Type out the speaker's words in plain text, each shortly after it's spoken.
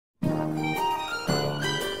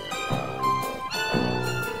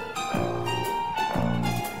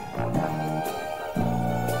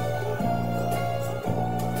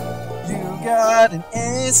got an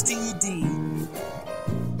STD.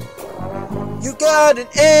 You got an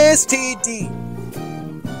STD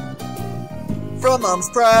from mom's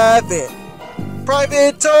private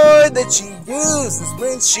toy that she uses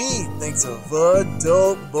when she thinks of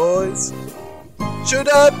adult boys. Should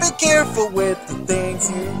I be careful with the things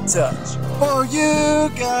you touch, for you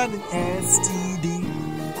got an STD.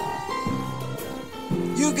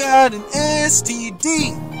 You got an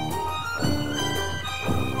STD.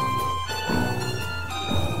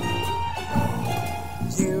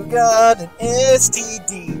 You got an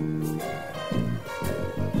STD.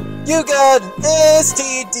 You got an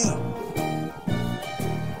STD.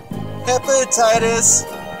 Hepatitis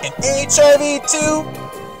and HIV too.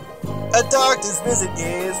 A doctor's visit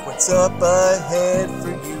is what's up ahead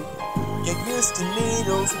for you. Get used to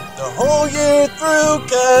needles the whole year through,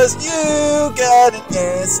 'cause you got an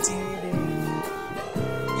STD.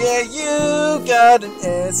 Yeah, you got an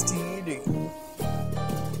STD.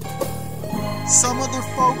 Some other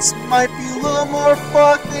folks might be a little more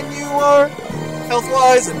fucked than you are,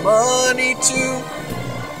 health-wise and money too,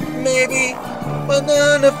 maybe, but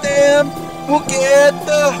none of them will get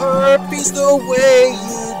the herpes the way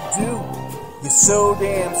you do. You're so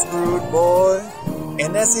damn screwed, boy,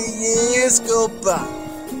 and as the years go by,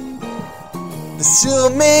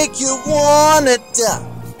 this'll make you wanna die.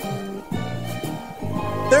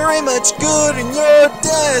 There ain't much good in your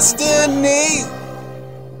destiny.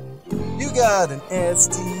 You got an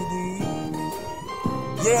STD.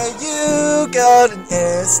 Yeah, you got an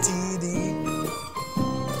STD.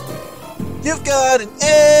 You've got an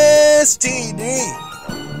STD.